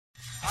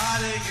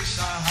Hare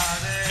Krishna,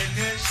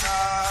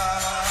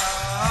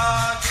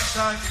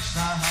 Krishna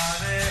Krishna,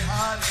 Hare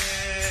Hare,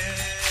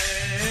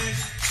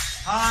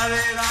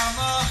 Hare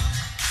Rama,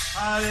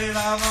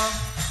 Rama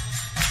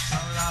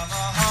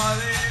Rama,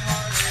 Hare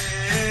Hare.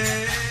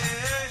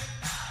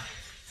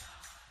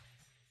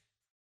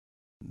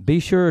 Be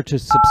sure to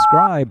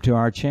subscribe to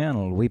our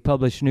channel. We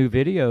publish new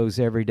videos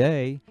every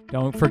day.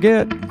 Don't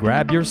forget,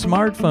 grab your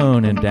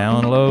smartphone and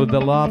download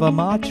the Lava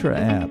Matra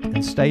app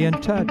and stay in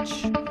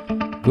touch.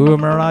 Guru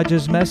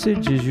Maharaj's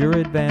message is your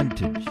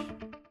advantage.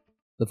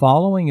 The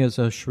following is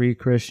a Sri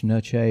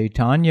Krishna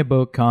Chaitanya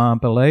book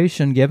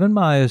compilation given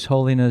by His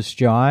Holiness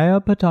Jaya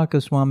Pataka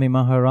Swami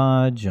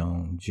Maharaj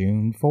on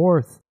June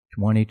 4th,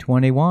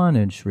 2021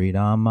 in Sri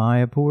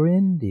Mayapur,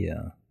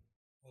 India.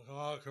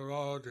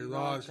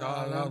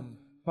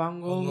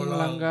 Pangum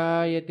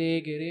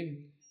Langayate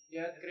Girim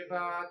Yat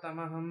Kripa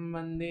Tamaham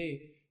Mande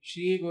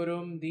Shri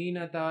Gurum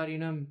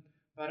Deenatarinam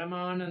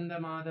Paramananda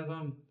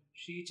Madhavam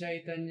Shri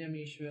Chaitanya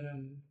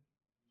Mishwaram.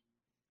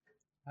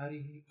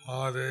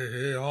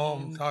 Hare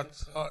Om Tat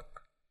Sat.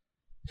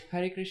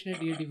 Hare Krishna,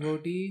 dear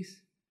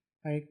devotees.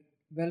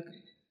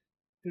 Welcome.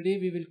 Today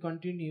we will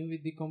continue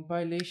with the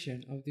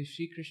compilation of the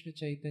Sri Krishna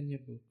Chaitanya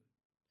book.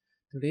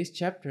 Today's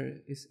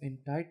chapter is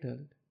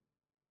entitled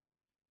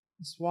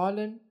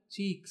Swollen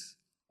Cheeks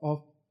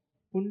of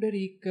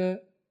Puṇḍarīla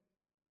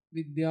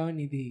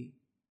Vidyānidhi,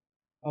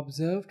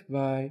 observed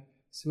by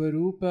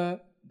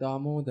Svarūpa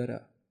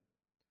Dāmodara,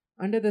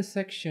 under the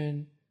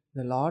section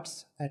The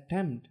Lord's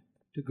Attempt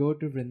to go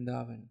to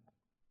Vrindavan.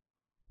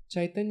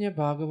 Chaitanya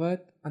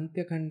Bhagavat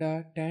Antyakhanda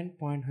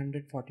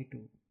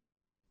 10.142.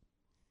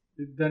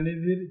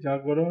 বিদ্যানিধির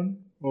জাগরণ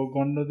ও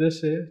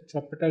গণ্ডদেশে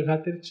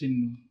চপেটাঘাতের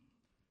চিহ্ন।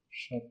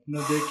 স্বপ্ন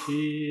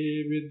দেখি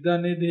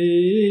বিদ্যানিধি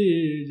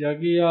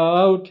জাগিয়া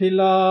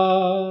উঠিলা,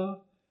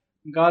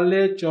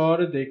 গালে চর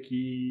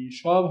দেখি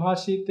সব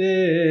হাসিতে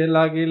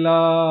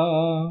লাগিলা।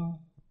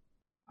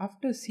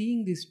 After seeing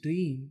this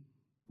dream,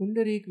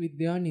 Puṇḍarīla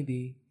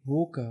Vidyānidhi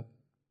woke up.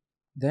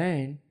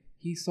 Then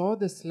he saw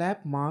the slap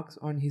marks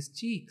on his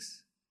cheeks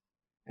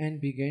and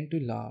began to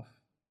laugh.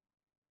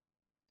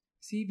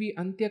 CB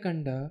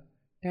Antyakhanda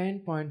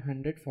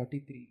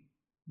 10.143.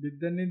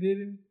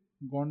 বিদ্যানিধির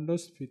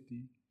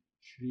গণ্ডস্ফীতি।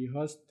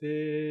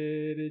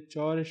 শ্রীহস্তের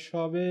চর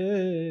সবে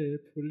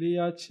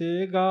ফুলিয়াছে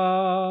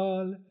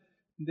গাল,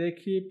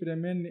 দেখি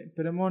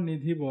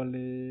প্রেমনিধি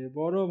বলে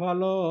বড়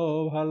ভালো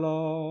ভালো।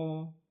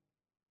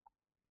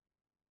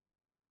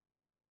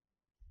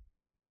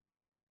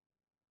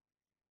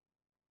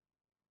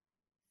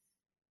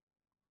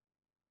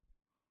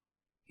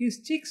 His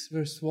cheeks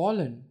were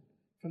swollen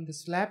from the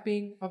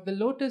slapping of the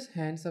lotus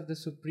hands of the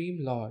Supreme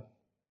Lord.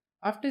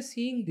 After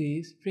seeing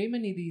this,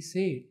 Premanidhi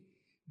said,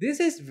 "This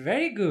is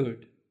very good."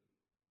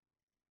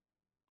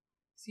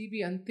 CB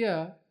Antya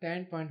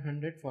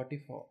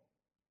 10.144.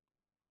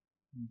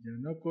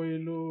 যেন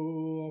কইল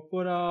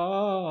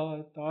অপরাধ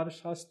তার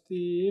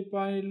শাস্তি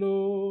পাইল,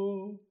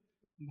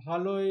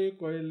 ভালোই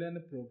কইলেন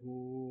প্রভু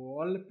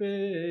অল্পে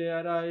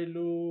এড়াইল।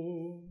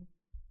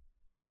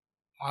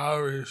 I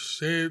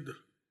received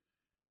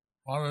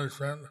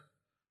punishment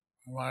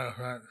for my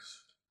offense.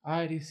 I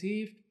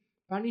received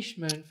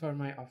punishment for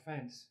my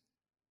offense.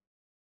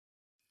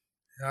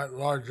 Yet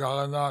Lord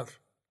Jagannath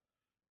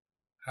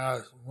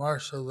has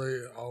mercifully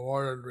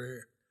awarded me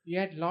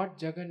Yet Lord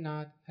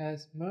Jagannath has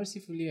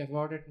mercifully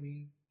awarded me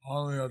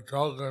only a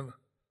token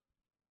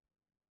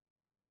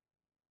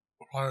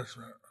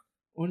punishment.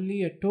 only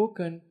a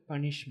token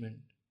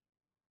punishment.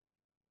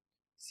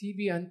 CB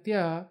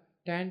Antya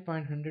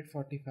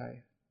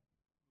 10.145.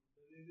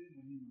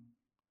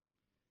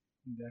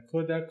 দেখো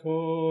দেখো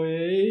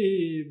এই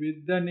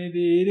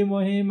বিদ্যানিধির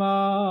মহিমা,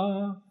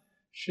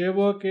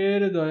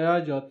 সেবকের দয়া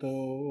যত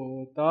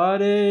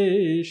তারে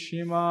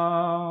সীমা।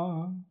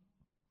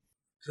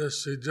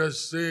 Just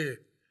see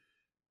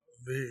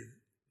the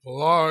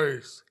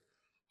glories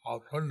of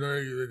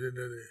Puṇḍarīla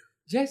Vidyānidhi.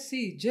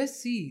 Just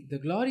see the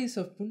glories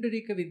of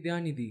Puṇḍarīla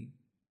Vidyānidhi.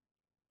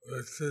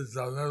 This is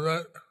the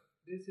limit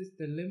This is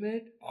the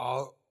limit.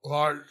 of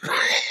Lord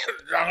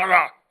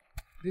Jagannath.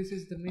 This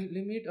is the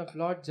limit of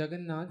Lord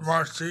Jagannath's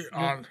Mercy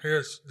on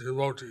his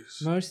devotees.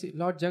 mercy.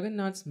 Lord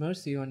Jagannath's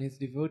mercy on his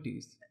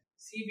devotees.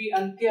 CB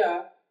Antya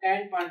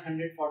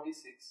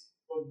 10.146.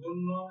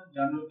 Pradyumna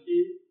Janaki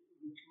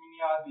Rukmini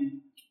আদি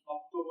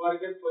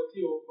ভক্তবর্গের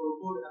প্রতিও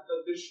প্রভুর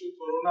এতদৃশ্য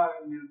করুণার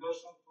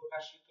নিদর্শন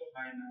প্রকাশিত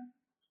হয় না।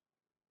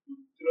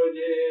 পুত্র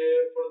যে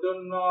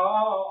প্রদ্যুম্ন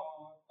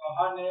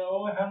তাহানেও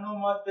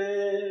হেনুমতে,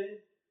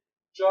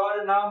 চর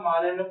না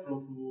মারেন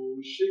প্রভু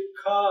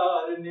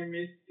শিক্ষার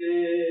নিমিত্তে।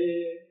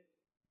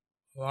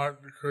 Lord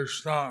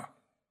Krishna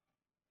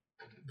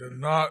did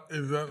not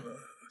even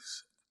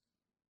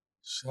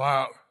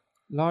slap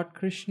Lord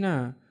Krishna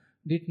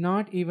did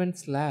not even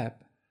slap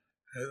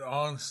his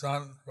own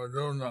son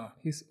Pradyumna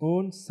his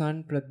own son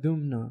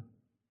Pradyumna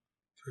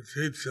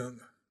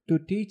to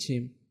teach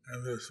him in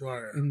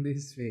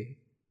this way.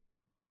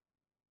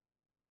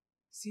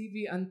 CB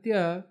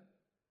Antya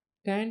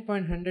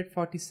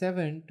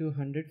 10.147 to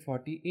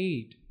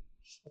 148.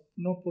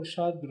 স্বপ্ন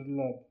প্রসাদ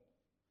দুর্লভ।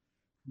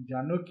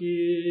 জানকী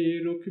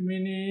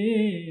রুক্মিণী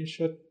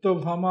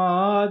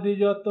সত্যভামাদি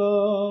যত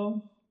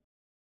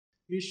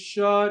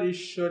ঈশ্বর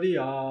ঈশ্বরী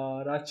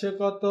আর আছে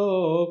কত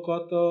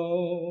কত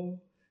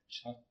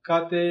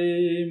সাক্ষাতে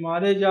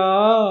মারে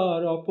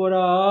যার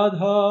অপরাধ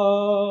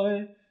হয়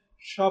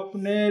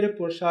স্বপ্নের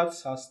প্রসাদ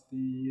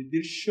শাস্তি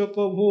দৃশ্য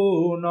কভু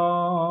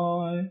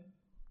নয়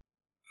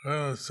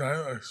The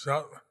same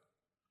except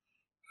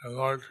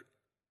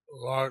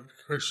Lord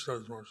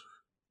Krishna's mercy.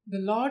 The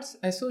Lord's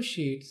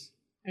associates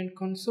and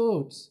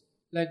consorts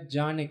like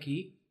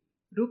Janaki,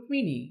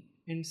 Rukmini,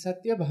 and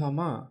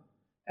Satyabhama,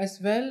 as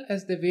well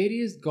as the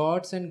various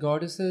gods and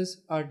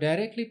goddesses, are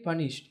directly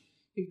punished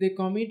if they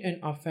commit an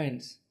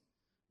offense.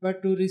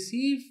 But to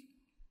receive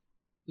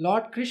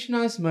Lord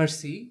Krishna's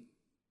mercy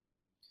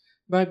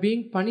by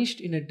being punished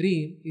in a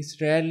dream is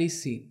rarely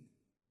seen.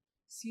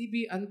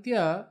 CB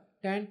Antya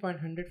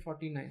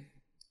 10.149.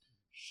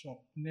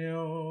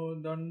 স্বপ্নেও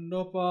দণ্ড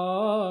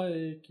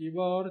পায়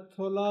কিবর্থ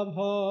লাভ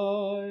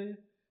হয়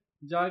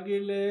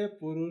জাগিলে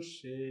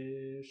পুরুষে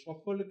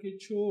সকল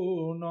কিছু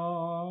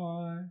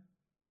নয়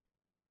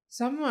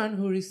Someone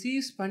who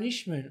receives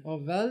punishment or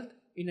wealth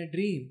in a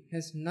dream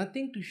has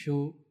nothing to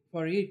show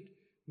for it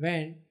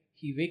when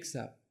he wakes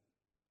up.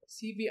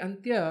 CB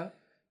Antya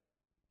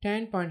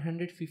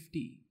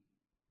 10.150.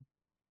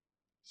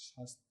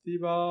 শাস্তি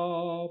বা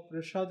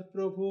প্রসাদ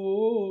প্রভু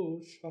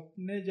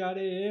স্বপ্নে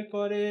যারে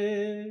করে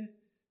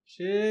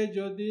সে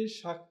যদি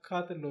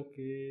সাক্ষাৎ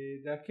লোকে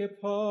দেখে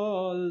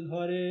ফল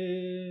ধরে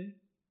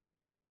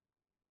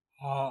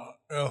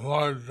If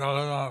Lord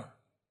Jagannath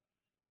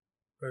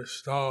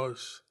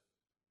bestows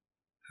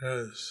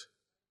his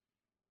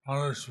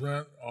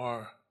punishment or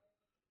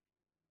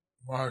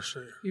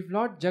mercy If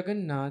Lord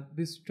Jagannath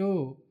bestow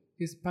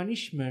his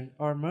punishment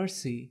or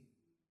mercy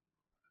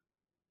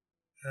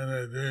in in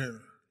a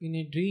dream, a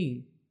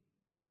dream,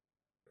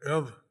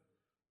 if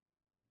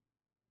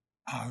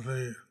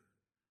the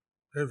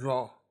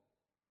people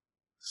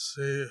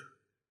see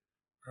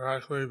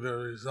directly the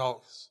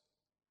results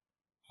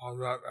of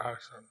that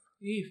action,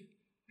 if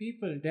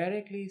people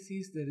directly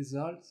sees the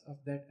results of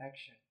that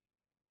action.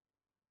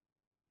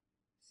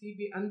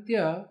 CB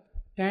Antya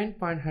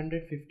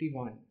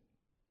 10.151.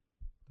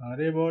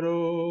 তারে বড়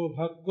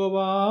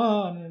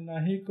ভাগ্যবান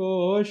নাহিক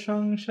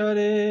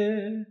সংসারে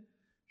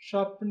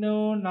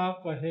স্বপ্নেও না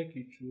কহে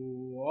কিছু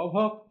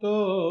অভক্ত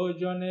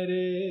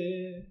জনেরে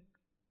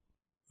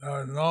there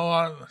is no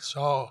one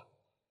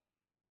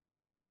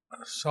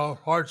so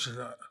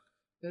fortunate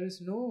There is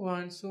no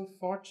one so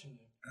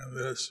fortunate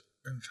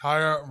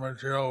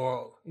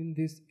in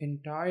this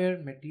entire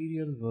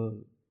material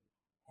world.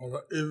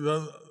 Although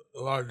even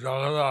Lord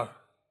Jagannath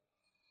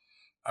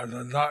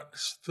does not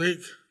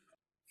speak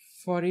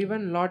For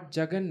even Lord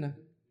Jagannath,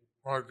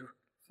 Lord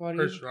for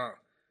Krishna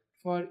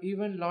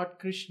even Lord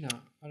Krishna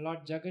or Lord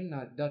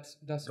Jagannath does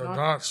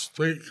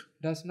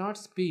not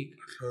speak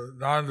to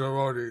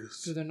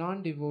non-devotees, to the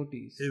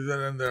non-devotees,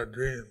 even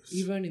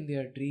in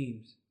their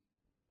dreams.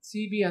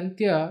 CB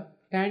Antya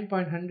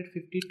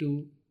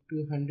 10.152 to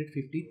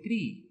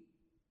 153.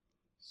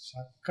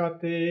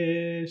 সাক্ষাতে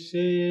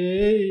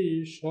সেই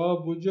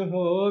সবুজহ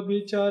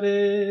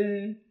বিচারে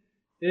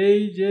এই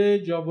যে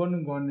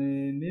যবনগণে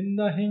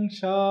নিন্দা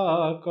হিংসা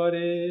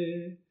করে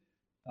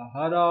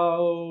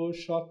তাহারাও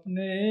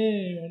স্বপ্নে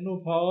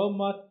অনুভব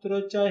মাত্র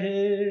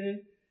চাহে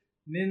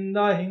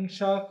নিন্দা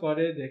হিংসা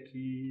করে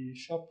দেখি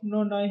স্বপ্ন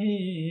নাহি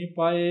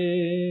পায়ে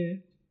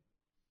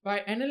By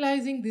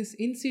analyzing this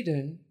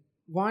incident,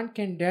 one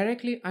can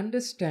directly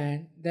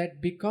understand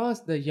that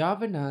because the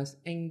Yavanas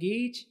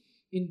engage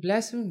in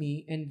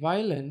blasphemy and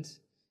violence,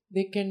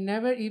 they can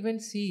never even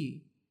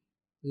see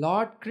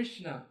Lord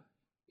Krishna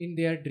in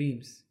their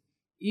dreams,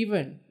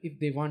 even if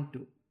they want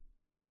to.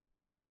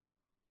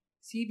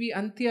 CB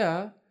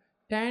Antya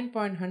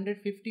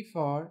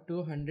 10.154 to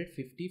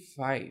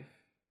 155.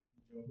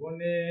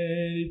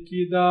 যবনের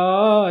কি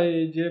দায়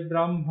যে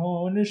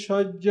ব্রাহ্মণ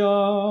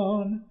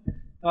সজ্জন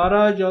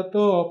তারা যত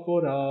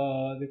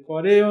অপরাধ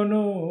করে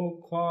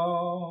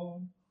অনুক্ষণ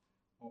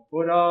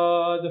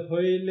অপরাধ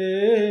হইলে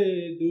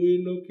দুই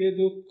লোকে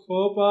দুঃখ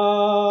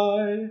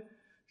পায়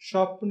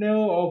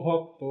স্বপ্নেও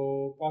অভক্ত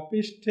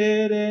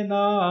পাপিষ্ঠের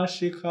না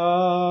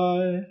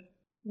শিখায়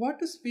What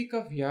to speak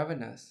of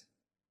Yavanas?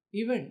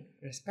 Even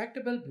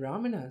respectable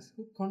Brahmanas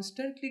who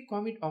constantly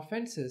commit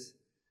offenses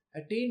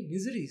attain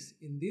miseries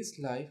in this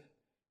life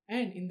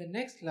and in the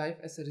next life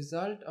as a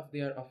result of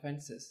their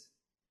offenses.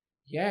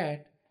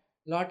 Yet,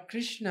 Lord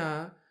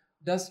Krishna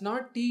does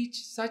not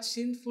teach such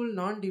sinful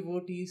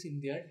non-devotees in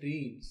their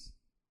dreams.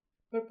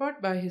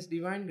 Purport by His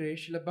Divine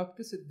Grace Srila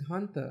Bhakti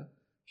Siddhanta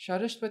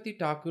Saraswati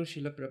Thakur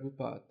Srila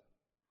Prabhupada.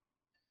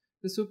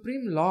 The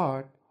Supreme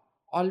Lord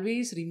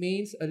always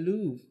remains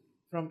aloof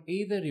from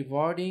either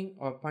rewarding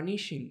or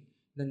punishing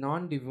the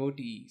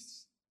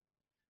non-devotees.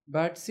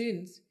 But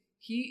since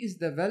He is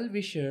the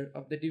well-wisher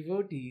of the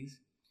devotees,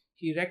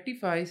 He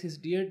rectifies His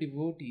dear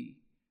devotee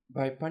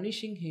by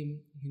punishing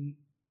him in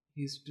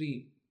his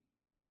dream.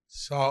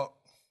 So,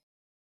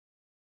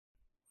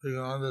 we can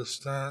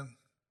understand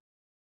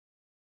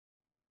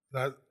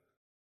that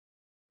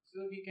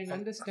So we can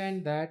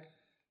understand that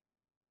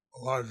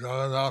Lord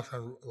Jagannath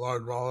and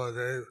Lord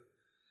Baladev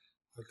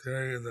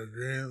appearing in the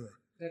dream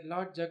that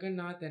Lord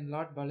Jagannath and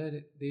Lord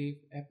Baladev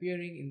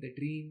appearing in the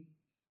dream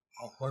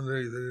of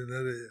Puṇḍarīla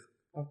Vidyānidhi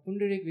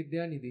Puṇḍarīla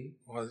Vidyānidhi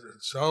was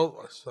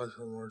itself a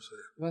special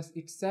mercy. was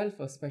itself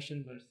a special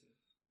mercy.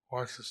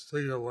 What to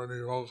speak of when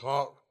he woke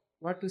up,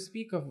 What to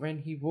speak of when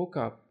he woke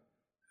up?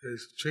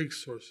 his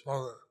cheeks were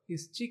swollen,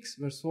 His cheeks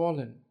were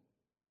swollen,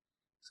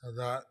 so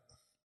that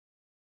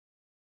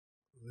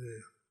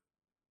the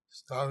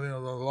standing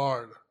of the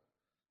Lord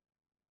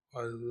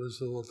was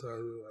visible to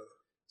everyone.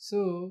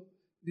 so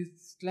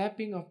this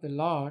slapping of the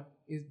Lord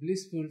is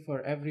blissful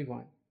for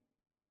everyone.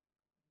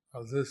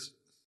 Of this,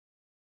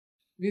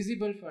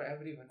 Visible for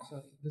everyone.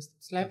 Sorry, the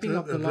slapping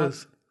of the Lord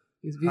this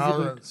is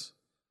visible. happens,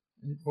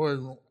 who is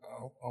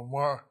a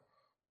more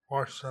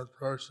fortunate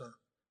person?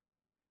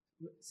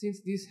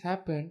 Since this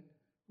happened,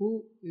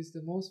 who is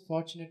the most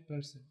fortunate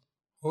person?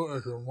 Who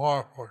is a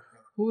more fortunate?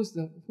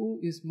 Who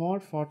is more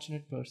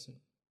fortunate person?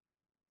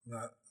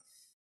 That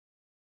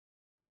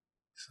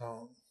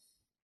so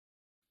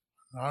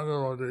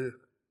non-devotee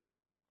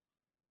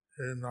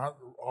is not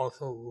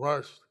also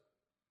blessed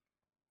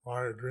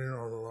by a dream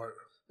of the Lord.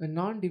 A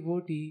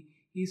non-devotee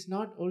is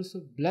not also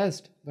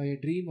blessed by a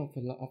dream of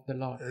the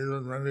Lord.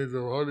 Even many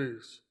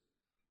devotees,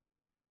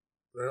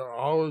 they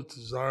always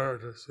desire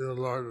to see the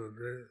Lord in a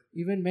dream.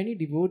 Even many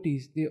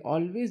devotees, they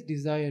always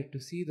desire to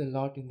see the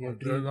Lord in their But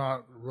they're dream,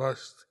 not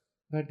blessed.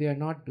 but they are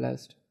not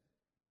blessed.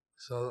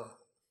 So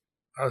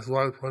that's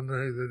why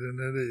Puṇḍarīla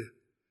Vidyānidhi,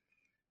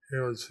 he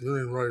was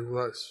feeling very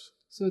blessed.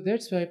 So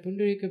that's why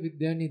Puṇḍarīla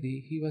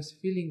Vidyānidhi, he was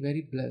feeling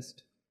very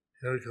blessed.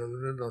 He had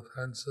committed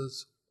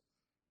offenses.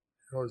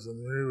 He was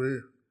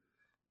immediately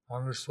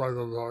punished by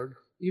the Lord.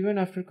 Even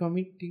after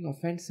committing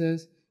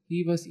offenses,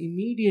 he was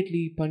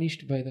immediately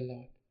punished by the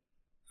Lord.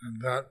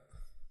 And that,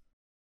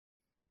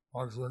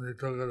 once when he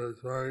took it as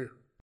very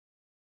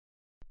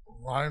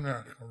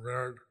minor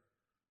compared to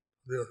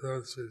the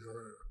offenses he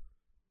committed.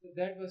 So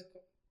that was,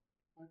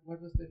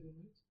 what was that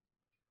moment?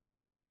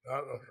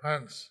 That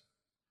offense,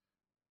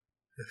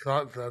 he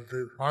thought that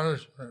the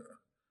punishment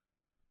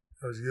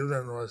he was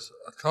given was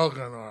a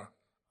token or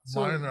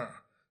minor.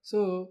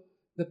 So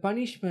the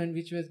punishment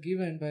which was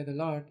given by the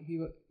Lord,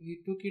 he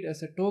took it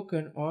as a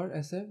token or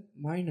as a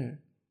minor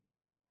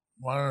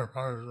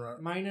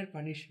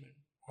punishment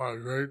For a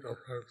great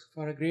offense.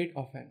 For a great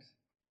offense.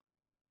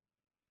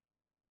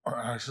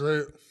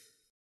 Actually,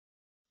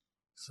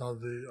 so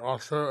the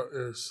author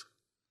is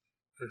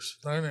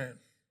explaining.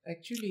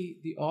 Actually,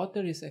 the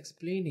author is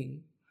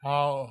explaining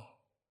how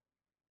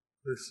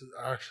this is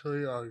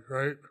actually a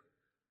great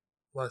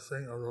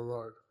blessing of the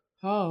Lord.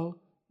 How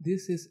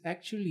this is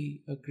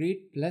actually a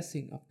great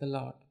blessing of the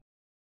Lord.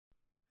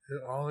 He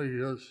only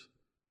gives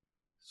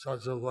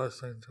such a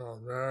blessing to a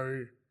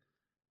very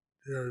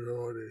dear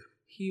devotee.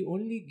 He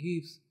only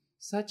gives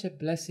such a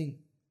blessing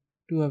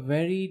to a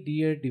very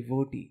dear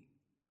devotee.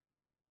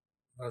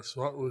 That's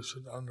what we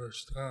should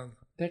understand.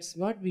 That's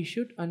what we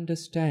should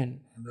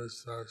understand in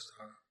this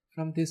pastime.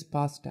 From these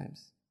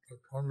pastimes. The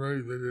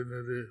Puṇḍarīla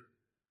Vidyānidhi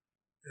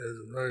is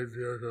very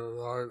dear to the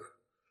Lord.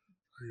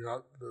 He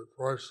got the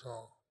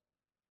personal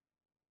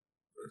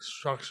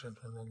instruction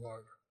from the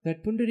Lord.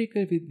 That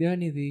Puṇḍarīla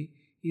Vidyānidhi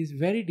is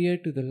very dear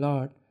to the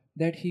Lord,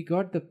 that he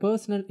got the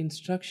personal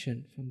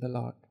instruction from the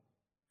Lord.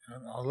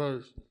 And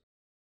others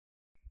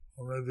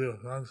who may be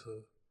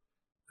offensive,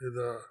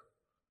 either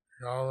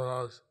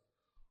Yavanas,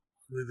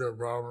 either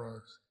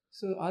Brahmanas.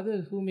 So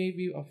others who may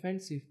be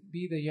offensive,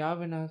 be the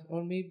Yavanas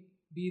or may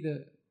be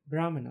the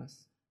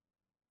Brahmanas.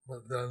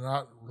 But they are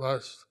not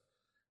blessed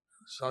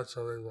in such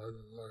a way by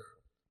the Lord.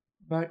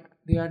 But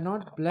they are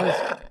not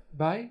blessed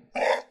by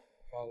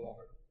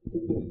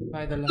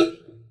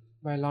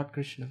Lord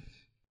Krishna.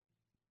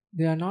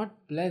 They are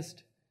not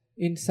blessed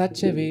in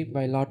such a way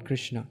by Lord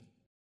Krishna.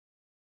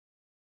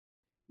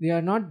 They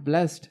are not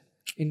blessed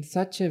in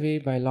such a way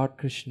by Lord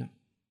Krishna.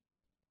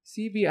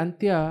 CB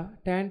Antya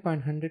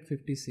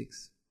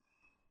 10.156.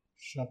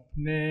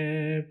 স্বপ্নে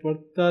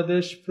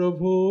প্রত্যাদেশ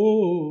প্রভু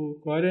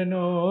করেন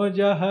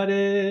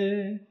যাহারে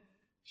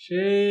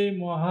সেই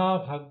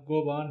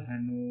মহাভাগ্যবান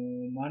হেন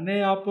মানে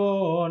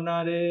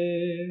আপনারে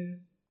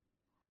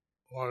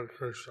Lord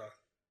Krishna.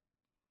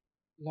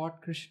 Lord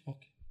Krishna.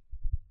 Okay.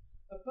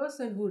 A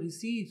person who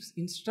receives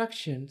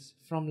instructions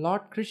from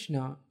Lord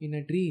Krishna in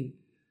a dream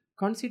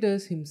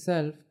considers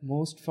himself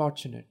most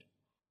fortunate.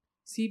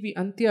 CB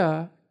Antya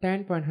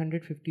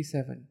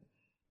 10.157.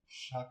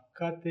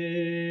 সাক্ষাতে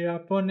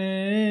আপনে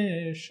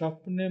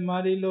স্বপ্নে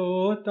মারিল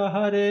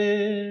তাহারে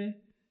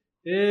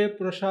এ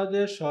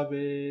প্রসাদে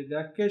সবে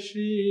দেখে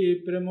Shri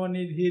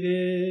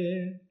প্রেমনিধিরে.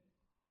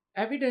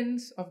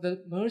 Evidence of the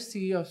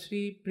mercy of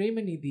Sri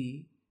Premanidhi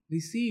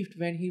received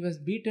when he was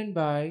beaten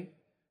by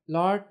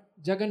Lord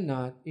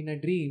Jagannath in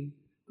a dream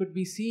could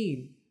be seen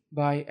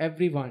by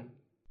everyone.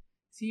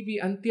 CB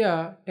Antya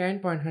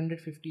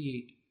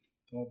 10.158.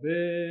 তবে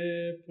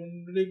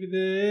পুণ্ডরিক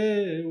দে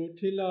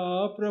উঠিলা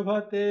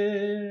প্রভাতে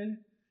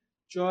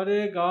চরে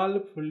গাল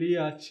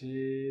ফুলিয়াছে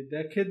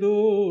দেখে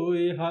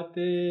দুই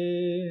হাতে।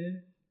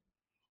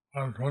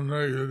 And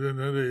Puṇḍarīla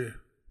Vidyānidhi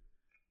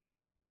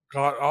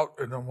got up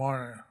in the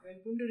morning, When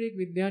Puṇḍarīla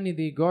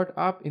Vidyānidhi got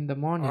up in the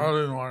morning,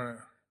 early morning,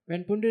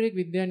 when Puṇḍarīla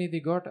Vidyānidhi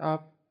got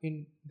up in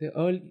the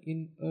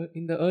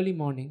early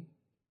morning,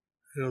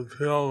 he would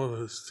feel with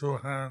his two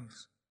hands.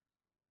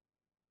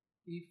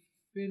 he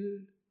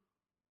filled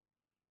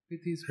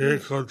with his He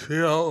could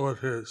feel with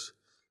his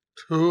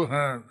two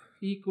hands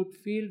he could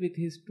feel with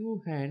his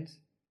two hands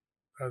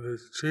that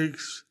his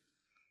cheeks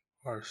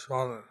were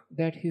swollen.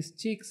 that his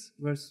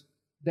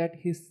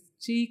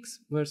cheeks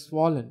were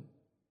swollen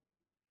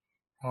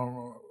From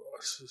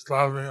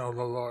slapping of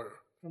the Lord.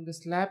 from the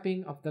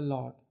slapping of the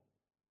Lord.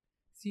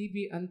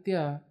 C.B.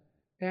 Antya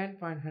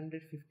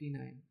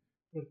 10.159.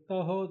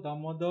 প্রত্যহ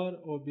দামোদর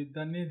ও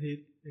বিদ্যানিধির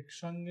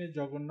একসঙ্গে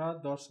জগন্নাথ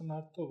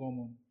দর্শনার্থ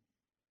গমন।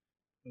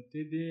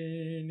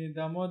 প্রতিদিন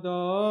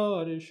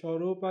দামোদর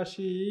স্বরূপ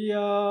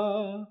আসিয়া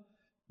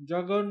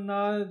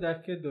জগন্নাথ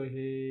দেখে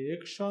দহে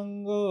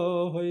একসঙ্গ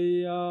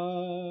হইয়া।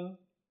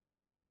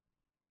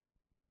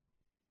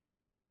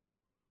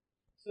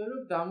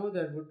 Svarūpa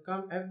Dāmodara would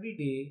come every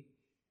day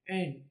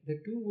and the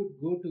two would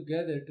go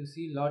together to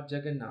see Lord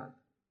Jagannath.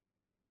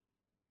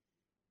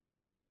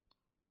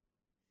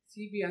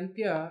 C.B.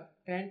 Antya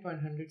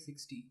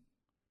 10.160.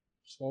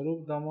 স্বরূপ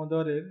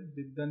দামোদরের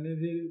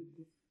বিদ্যানিধির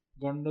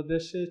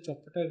গণ্ডদেশে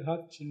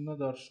চপেটাঘাত চিহ্ন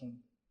দর্শন।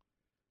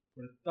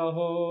 প্রত্যহ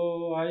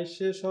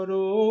আইসে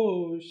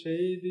স্বরূপ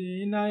সেই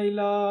দিন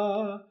আইলা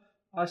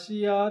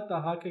আসিয়া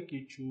তাহাকে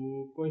কিছু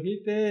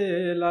কহিতে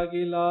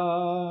লাগিলা।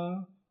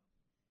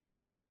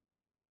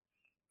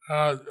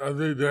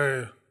 Every day,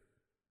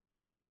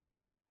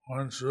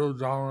 when Svarūpa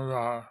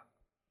Dāmodara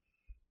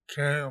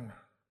came,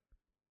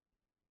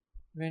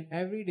 When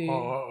every day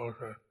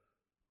okay.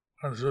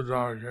 When Svarūpa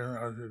Dāmodara came,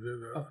 as he did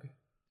that okay.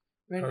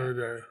 When every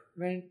day,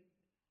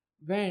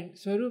 when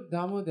Svarūpa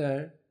Damodar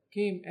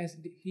came as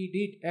he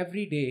did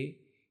every day,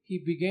 he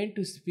began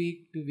to speak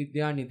to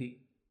Vidyanidhi.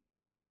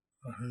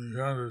 he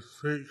began to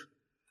speak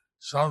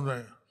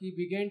something. He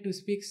began to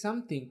speak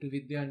something to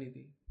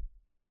Vidyanidhi.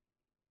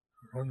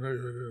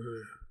 Puṇḍarīla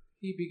Vidyānidhi.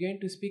 He began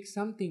to speak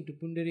something to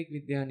Puṇḍarīla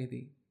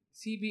Vidyānidhi.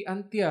 C.B.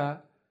 Antya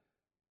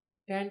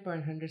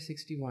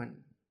 10.161.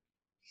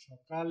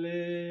 সকালে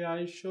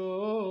আইসো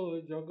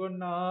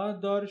জগন্নাথ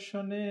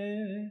দর্শনে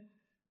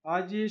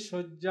আজি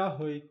শয্যা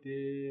হইতে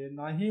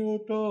নাহি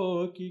উঠো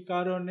কি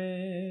কারণে।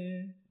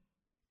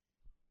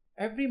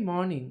 Every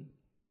morning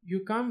you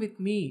come with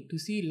me to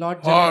see Lord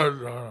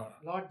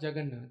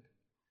Jagannath.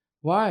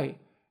 Why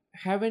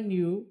haven't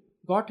you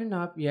gotten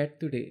up yet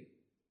today?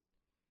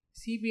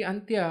 C.B.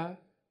 Antya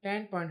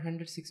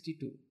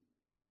 10.162.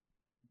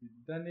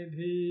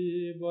 Vidyanidhi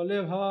বলে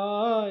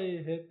ভাই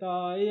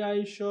হেতাই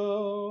আইসো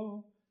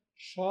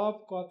সব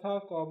কথা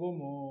কব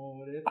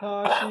মোর এথা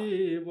আসি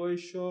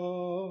বৈশ।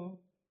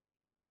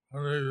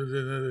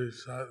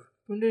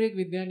 Puṇḍarīla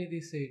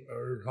Vidyānidhi said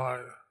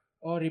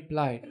or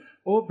replied,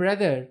 "O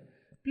brother,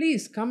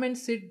 please come and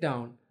sit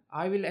down.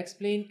 I will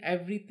explain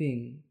everything."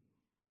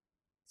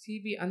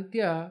 C.B.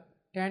 Antya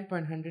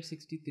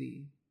 10.163.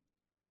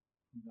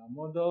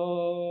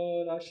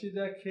 Damodar আসি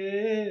দেখে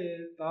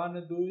তান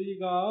দুই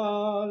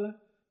গাল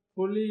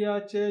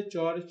ফুলিয়াছে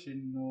চর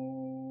চিহ্ন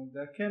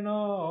দেখেন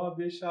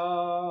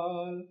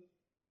বিশাল।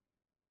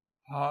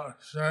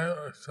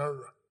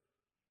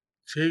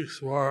 Cheeks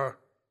were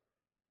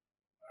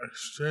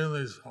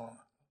extremely small.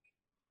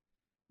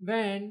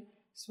 When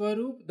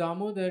Svarūpa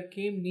Dāmodara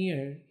came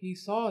near, he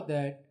saw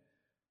that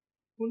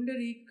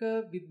Puṇḍarīla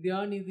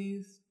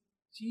Vidyānidhi's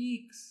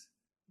cheeks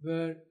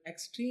were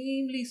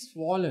extremely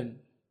swollen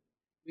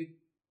with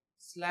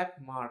slap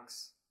marks.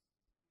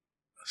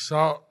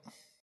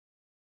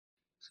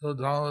 So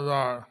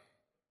Damodar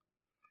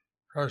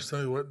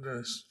personally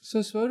witnessed So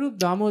Svarūpa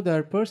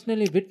Dāmodara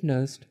personally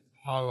witnessed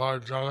how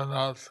Lord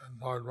Jagannath and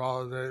Lord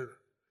Baladev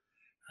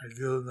had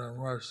given their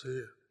mercy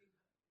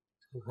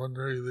to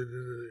Puṇḍarīla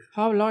Vidyānidhi.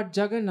 how Lord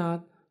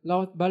Jagannath,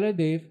 Lord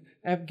Baladev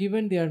have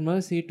given their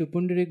mercy to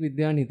Puṇḍarīla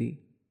Vidyānidhi.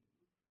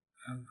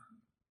 And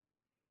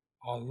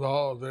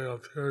although they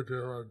appeared to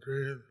him in a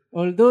dream,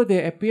 Although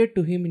they appeared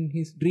to him in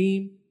his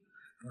dream,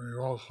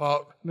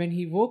 when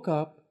he woke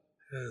up,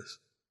 his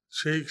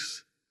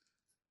cheeks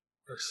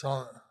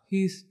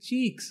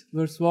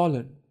were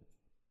swollen,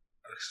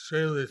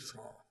 extremely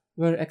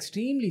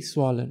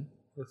swollen,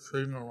 with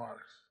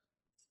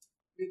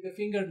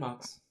finger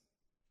marks.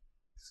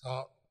 So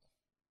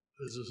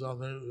this is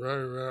something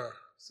very rare.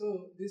 So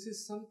this is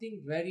something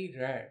very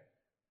rare.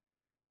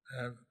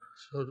 And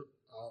so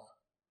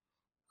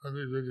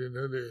Puṇḍarīla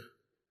Vidyānidhi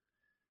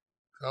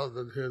felt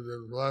that he had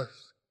been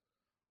blessed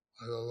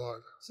by the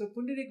Lord. So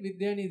Puṇḍarīla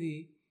Vidyānidhi,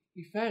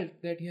 he felt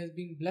that he has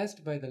been blessed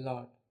by the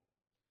Lord.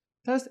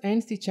 Thus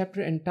ends the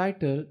chapter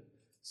entitled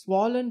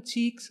Swollen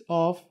Cheeks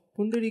of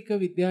Puṇḍarīla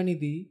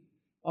Vidyānidhi,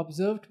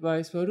 observed by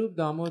Svarūpa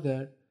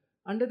Dāmodara,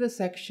 under the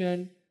section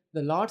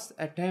The Lord's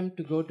Attempt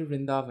to Go to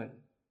Vrindavan.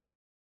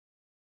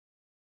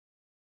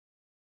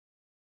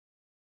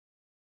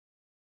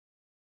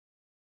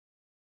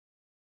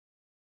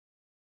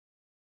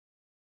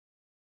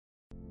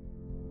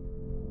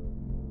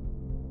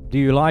 Do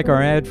you like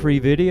our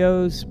ad-free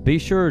videos? Be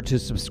sure to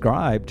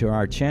subscribe to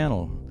our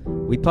channel.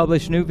 We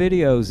publish new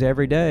videos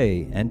every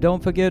day, and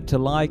don't forget to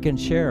like and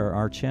share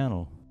our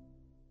channel.